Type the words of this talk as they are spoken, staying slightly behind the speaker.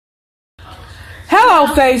Hello,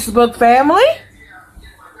 Facebook family.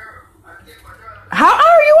 How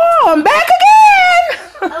are you all? I'm back again.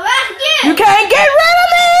 I'm back again. You can't get rid of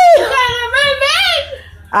me. You can't get rid of me.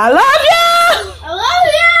 I love you. I love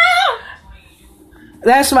you.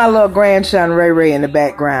 That's my little grandson, Ray Ray, in the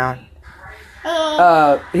background.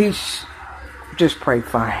 He's just pray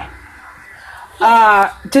fine.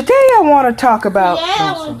 Today I want to talk about.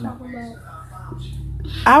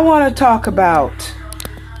 I want to talk about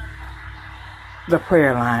the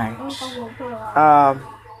prayer lines.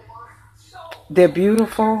 They're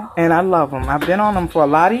beautiful, and I love them. I've been on them for a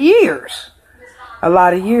lot of years.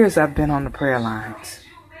 I've been on the prayer lines.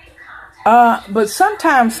 But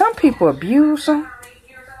sometimes some people abuse them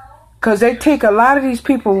because they take a lot of these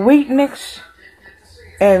people's weakness.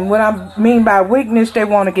 And what I mean by weakness, they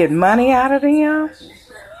want to get money out of them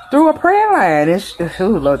through a prayer line.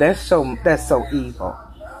 Oh Lord, that's so evil.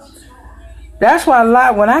 That's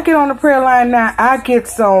why when I get on the prayer line now, I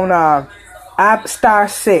get on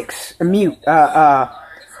 *6 mute. The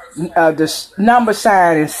number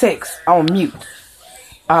sign is 6 on mute,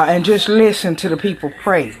 and just listen to the people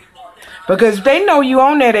pray, because they know you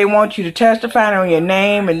on there. They want you to testify on your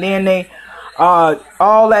name, and then they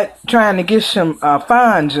all that trying to get some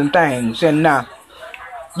funds and things. And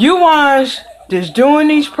you ones that's doing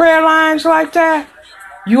these prayer lines like that,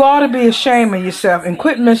 you ought to be ashamed of yourself and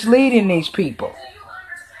quit misleading these people.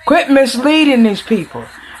 Quit misleading these people.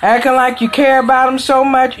 Acting like you care about them so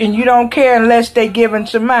much, and you don't care unless they giving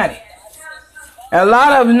some money. And a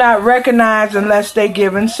lot of them not recognized unless they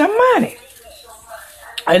giving some money.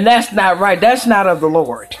 And that's not right. That's not of the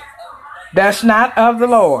Lord. That's not of the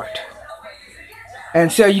Lord.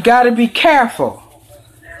 And so you got to be careful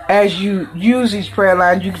as you use these prayer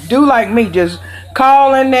lines. You do like me, just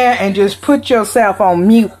call in there and just put yourself on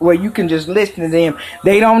mute where you can just listen to them.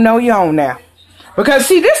 They don't know you're on now. Because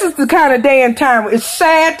see, this is the kind of day and time. It's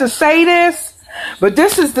sad to say this, but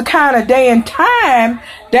this is the kind of day and time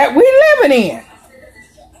that we living in.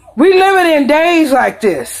 We living in days like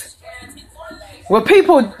this, where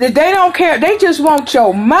people, they don't care. They just want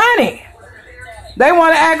your money. They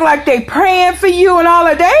want to act like they praying for you and all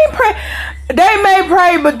that. They ain't pray. They may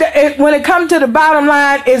pray, but when it comes to the bottom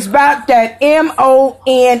line, it's about that money.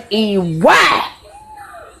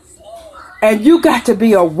 And you got to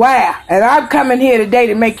be aware. And I'm coming here today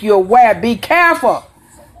to make you aware. Be careful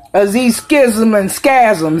of these schisms and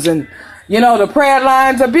scasms. And, the prayer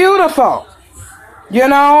lines are beautiful.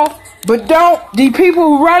 But the people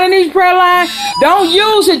who running these prayer lines, don't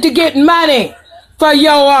use it to get money for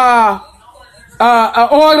your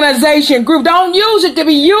organization group. Don't use it to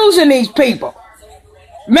be using these people.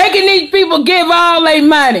 Making these people give all their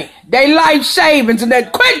money, their life savings, and they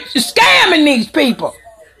quit scamming these people.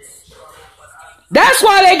 That's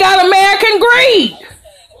why they got American greed.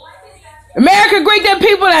 American greed, that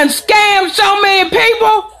people done scammed so many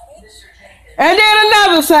people. And then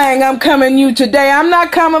another thing I'm coming you today. I'm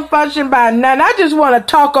not coming fussing by nothing. I just want to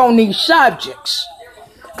talk on these subjects.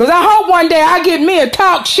 Because I hope one day I get me a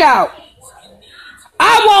talk show.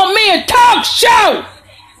 I want me a talk show.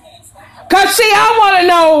 Because see, I want to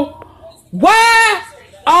know why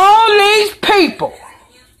all these people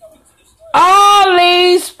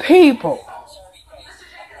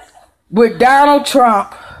with Donald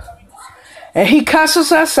Trump, and he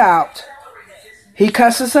cusses us out.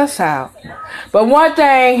 But one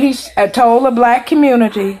thing he told the black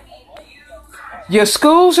community, your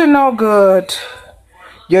schools are no good.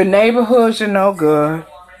 Your neighborhoods are no good.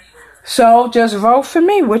 So just vote for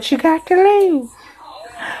me. What you got to lose?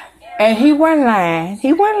 And he wasn't lying.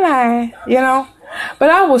 But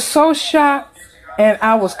I was so shocked, and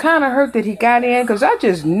I was kind of hurt that he got in, because I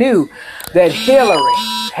just knew that Hillary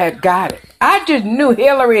had got it.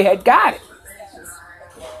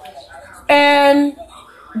 And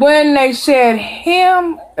when they said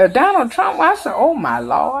Donald Trump, I said, oh my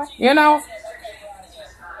Lord,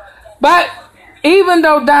 But even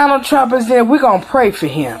though Donald Trump is there, we're going to pray for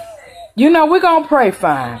him. We're going to pray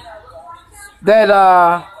for him. That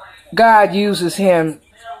God uses him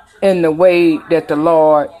in the way that the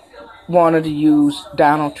Lord wanted to use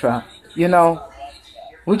Donald Trump.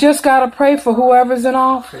 We just got to pray for whoever's in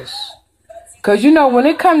office. Because, when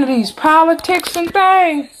it comes to these politics and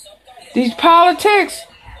things, these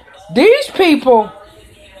people,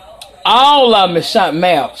 all of them is something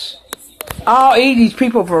else. All these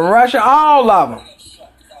people from Russia, all of them.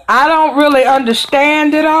 I don't really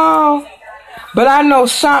understand it all, but I know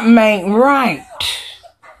something ain't right.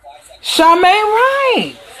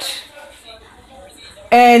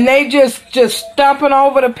 And they just stumping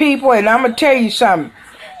over the people. And I'm going to tell you something.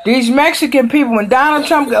 These Mexican people, when Donald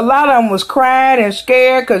Trump, a lot of them was crying and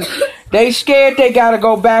scared because They scared they got to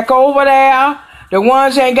go back over there. The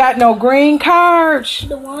ones that ain't got no green cards,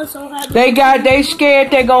 The ones don't have they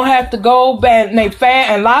scared they gonna have to go back, and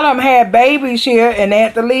and a lot of them had babies here, and they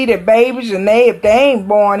had to leave their babies, and if they ain't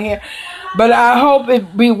born here. But I hope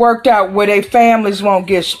it be worked out where their families won't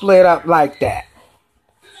get split up like that,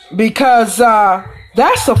 because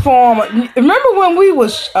that's a form of, remember when we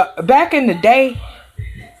was back in the day,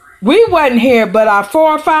 we wasn't here, but our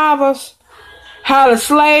forefathers, how the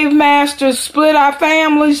slave masters split our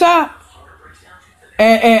families up.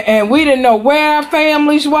 And we didn't know where our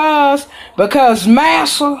families was because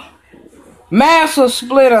Massa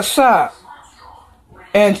split us up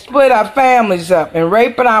and split our families up and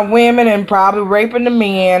raping our women and probably raping the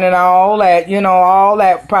men and all that. All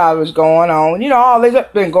that probably was going on. All this has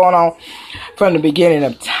been going on from the beginning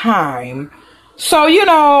of time. So,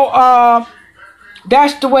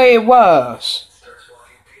 that's the way it was.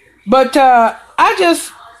 But I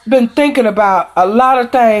just been thinking about a lot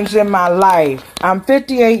of things in my life. I'm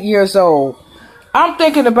 58 years old. I'm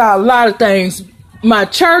thinking about a lot of things. My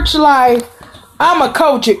church life, I'm a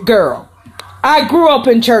Kojic girl. I grew up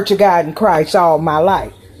in Church of God in Christ all my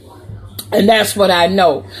life. And that's what I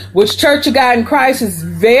know. Which Church of God in Christ is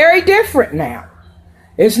very different now.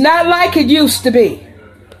 It's not like it used to be.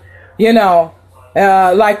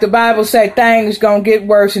 Like the Bible say, things gonna get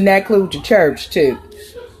worse, and that includes the church too.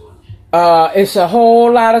 It's a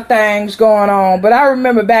whole lot of things going on. But I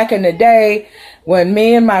remember back in the day when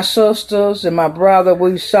me and my sisters and my brother,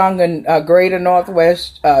 we sung in Greater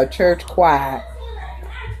Northwest Church Choir,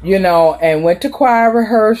 and went to choir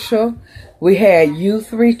rehearsal. We had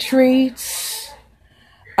youth retreats.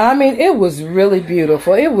 I mean, it was really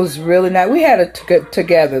beautiful. It was really nice. We had a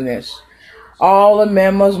togetherness. All the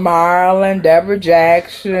members, Marlon, Deborah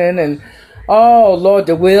Jackson, and oh, Lord,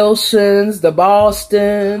 the Wilsons, the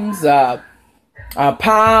Bostons,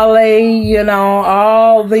 Polly,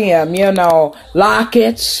 all them,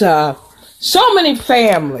 Lockett's, so many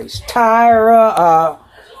families, Tyra,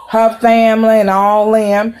 her family and all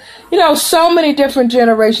them. So many different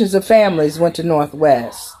generations of families went to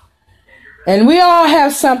Northwest. And we all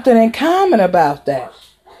have something in common about that.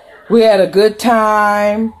 We had a good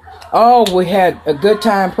time. Oh, we had a good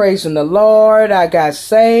time praising the Lord. I got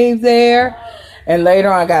saved there. And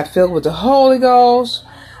later on, I got filled with the Holy Ghost.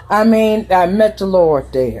 I mean, I met the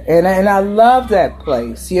Lord there. And I love that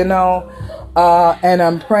place, and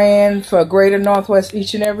I'm praying for Greater Northwest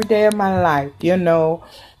each and every day of my life.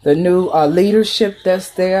 The new leadership that's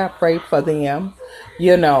there, I pray for them,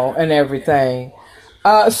 and everything.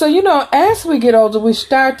 So, as we get older, we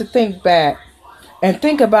start to think back and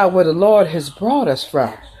think about where the Lord has brought us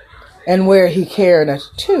from and where he carried us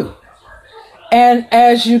to. And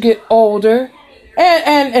as you get older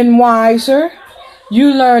and wiser,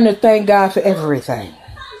 you learn to thank God for everything.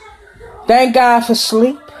 Thank God for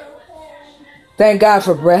sleep. Thank God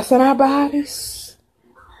for breath in our bodies.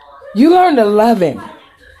 You learn to love him.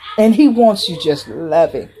 And he wants you just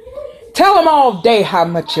love him. Tell him all day how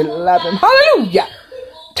much you love him. Hallelujah.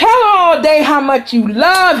 Tell him all day how much you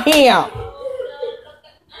love him.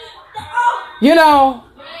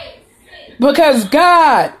 Because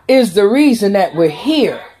God is the reason that we're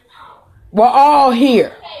here. We're all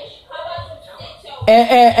here.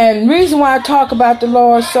 And reason why I talk about the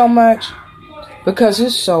Lord so much, because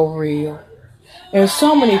it's so real. And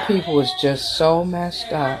so many people is just so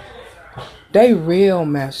messed up. They real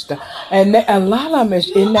messed up. And a lot of them is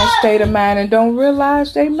in that state of mind and don't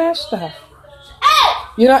realize they messed up.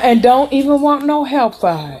 And don't even want no help for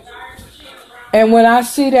it. And when I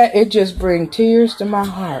see that, it just brings tears to my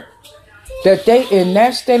heart. That they in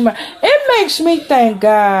that state of mind. It makes me thank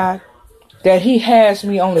God that he has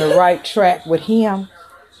me on the right track with him.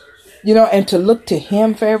 And to look to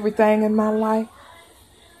him for everything in my life.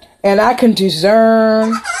 And I can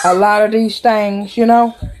discern a lot of these things,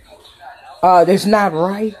 that's not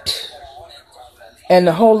right. And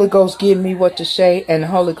the Holy Ghost give me what to say, and the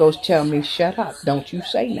Holy Ghost tell me, shut up, don't you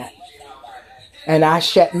say nothing. And I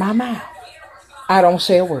shut my mouth. I don't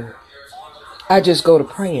say a word. I just go to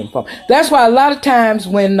praying for them. That's why a lot of times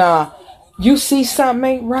when you see something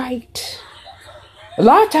ain't right, a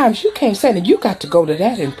lot of times you can't say that. You got to go to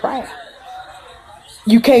that in prayer.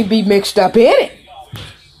 You can't be mixed up in it.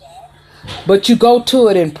 But you go to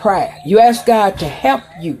it in prayer. You ask God to help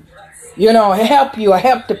you. Help you or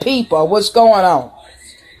help the people or what's going on.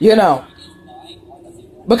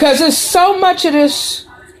 Because there's so much of this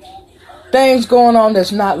things going on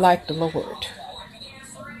that's not like the Lord.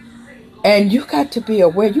 And you got to be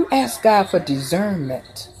aware. You ask God for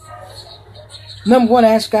discernment. Number one,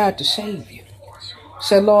 ask God to save you.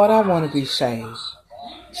 Say, Lord, I want to be saved.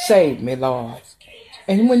 Save me, Lord.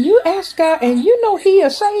 And when you ask God, and you know He'll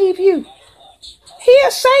save you.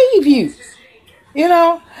 He'll save you. You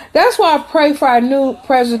know, that's why I pray for our new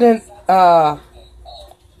president,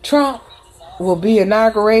 Trump, will be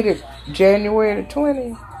inaugurated January the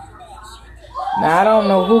 20th. Now, I don't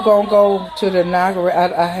know who going to go to the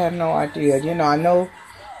inauguration. I have no idea. You know, I know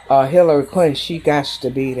Hillary Clinton, she got to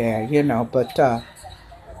be there, you know. But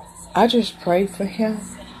I just pray for him.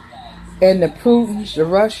 And the Putins, the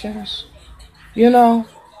Russians, you know,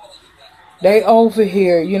 they over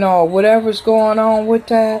here, you know, whatever's going on with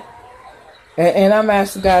that. And I'm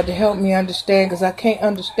asking God to help me understand, because I can't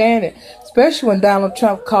understand it. Especially when Donald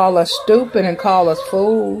Trump call us stupid and call us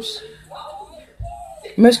fools.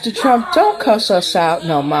 Mr. Trump, don't cuss us out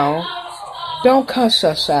no more. Don't cuss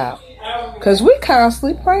us out. Because we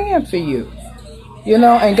constantly praying for you. You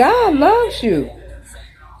know, and God loves you.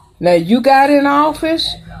 Now, you got in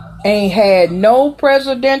office, ain't had no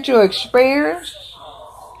presidential experience.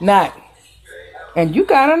 Nothing. And you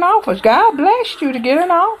got in office. God blessed you to get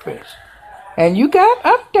in office. And you got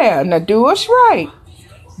up there. Now, do us right.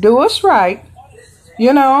 Do us right.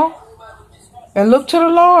 You know. And look to the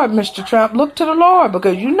Lord, Mr. Trump. Look to the Lord,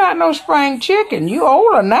 because you're not no spring chicken. You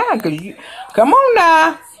older now. Come on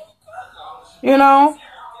now. You know.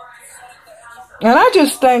 And I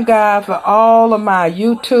just thank God for all of my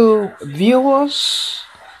YouTube viewers.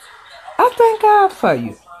 I thank God for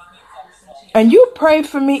you. And you pray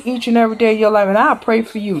for me each and every day of your life, and I'll pray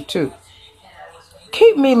for you too.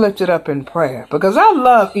 Keep me lifted up in prayer, because I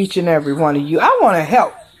love each and every one of you. I want to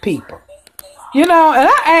help people. You know, and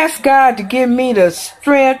I ask God to give me the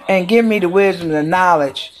strength and give me the wisdom and the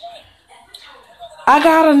knowledge. I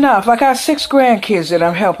got enough. I got 6 grandkids that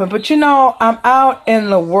I'm helping. But, you know, I'm out in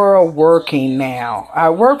the world working now.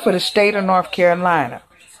 I work for the state of North Carolina.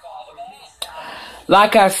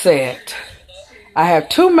 Like I said, I have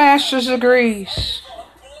 2 master's degrees.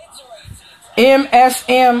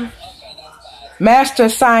 MSM, Master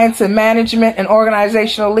of Science in Management and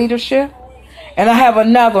Organizational Leadership. And I have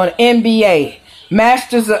another one, MBA,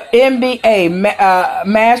 Masters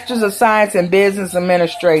of Science in Business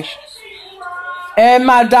Administration. And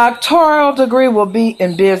my doctoral degree will be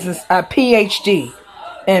in business, a PhD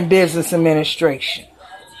in business administration.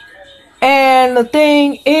 And the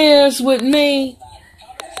thing is with me,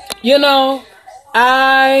 you know,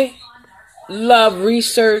 I love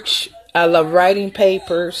research. I love writing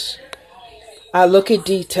papers. I look at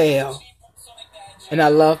detail. And I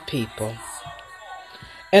love people.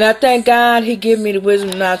 And I thank God He gave me the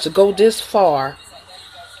wisdom now to go this far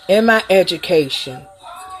in my education,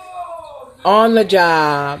 on the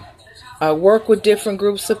job. I work with different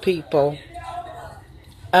groups of people.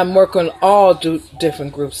 I'm working with all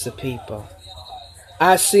different groups of people.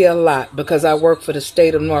 I see a lot because I work for the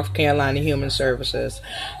state of North Carolina Human Services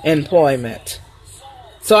Employment.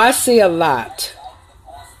 So I see a lot.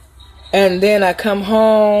 And then I come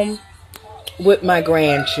home with my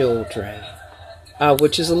grandchildren,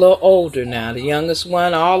 which is a little older now. The youngest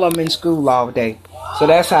one, all of them in school all day. So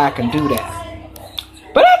that's how I can do that.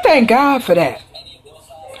 But I thank God for that.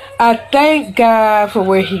 I thank God for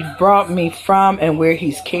where He brought me from and where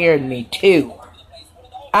He's carried me to.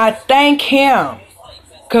 I thank Him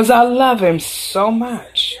because I love Him so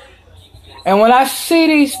much. And when I see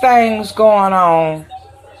these things going on,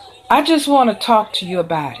 I just want to talk to you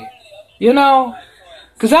about it. You know,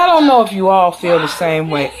 because I don't know if you all feel the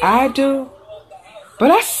same way I do.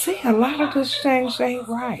 But I see a lot of these things ain't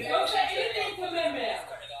right.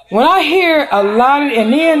 When I hear a lot of,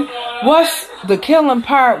 and then what's the killing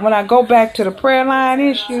part when I go back to the prayer line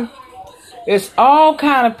issue, it's all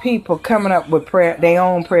kind of people coming up with their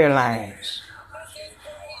own prayer lines.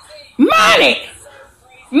 Money!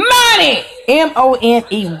 Money!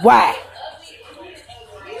 M-O-N-E-Y.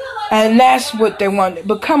 And that's what they want.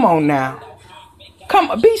 But come on now. Come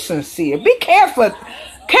on, be sincere. Be careful.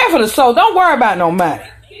 Careful the soul. Don't worry about no money.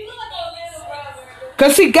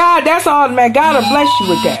 Because see, God, that's all, man. God will bless you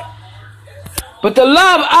with that. But the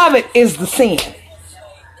love of it is the sin.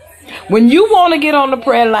 When you want to get on the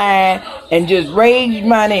prayer line and just raise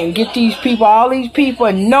money and get these people, all these people,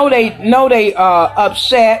 and know they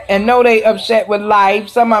upset and know they upset with life.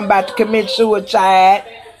 Some of them about to commit suicide.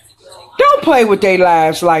 Don't play with their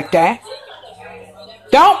lives like that.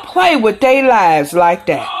 Don't play with their lives like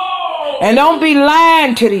that. And don't be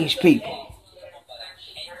lying to these people.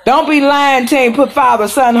 Don't be lying to him, put Father,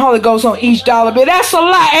 Son, Holy Ghost on each dollar bill. That's a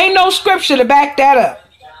lie. Ain't no scripture to back that up.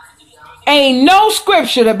 Ain't no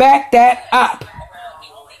scripture to back that up.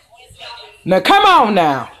 Now come on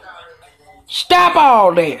now. Stop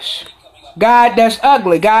all this. God, that's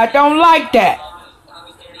ugly. God don't like that.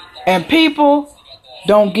 And people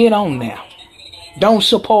don't get on now. Don't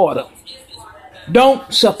support them.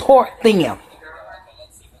 Don't support them.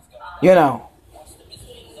 You know.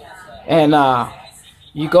 And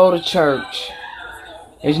you go to church.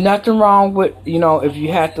 There's nothing wrong with, if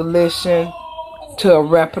you have to listen to a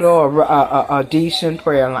reputable or a decent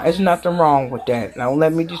prayer line. There's nothing wrong with that. Now,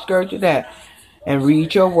 let me discourage you that. And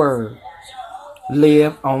read your word.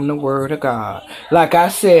 Live on the word of God. Like I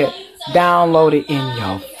said, download it in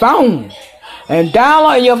your phone. And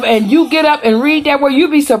download and you get up and read that word.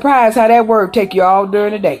 You'll be surprised how that word take you all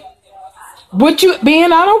during the day. With you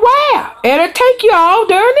being unaware. It'll take you all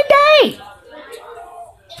during the day.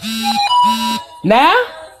 Now,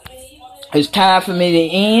 it's time for me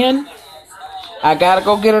to end. I gotta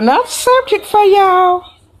go get another subject for y'all.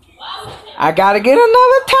 I gotta get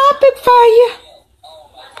another topic for you.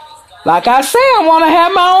 Like I said, I want to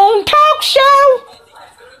have my own talk show.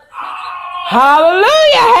 Hallelujah,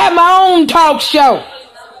 I have my own talk show.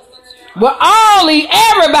 With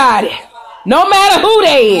everybody, no matter who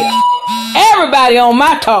they is. Everybody on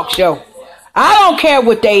my talk show. I don't care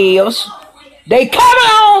what they is. They coming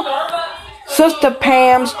on Sister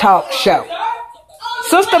Pam's talk show.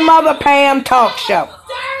 Sister Mother Pam talk show.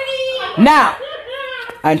 Now,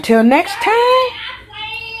 until next time,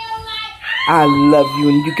 I love you,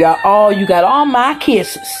 and you got all my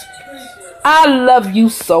kisses. I love you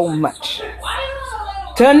so much.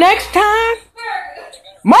 Till next time,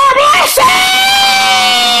 more blessings!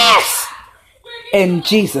 In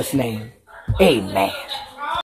Jesus' name, amen.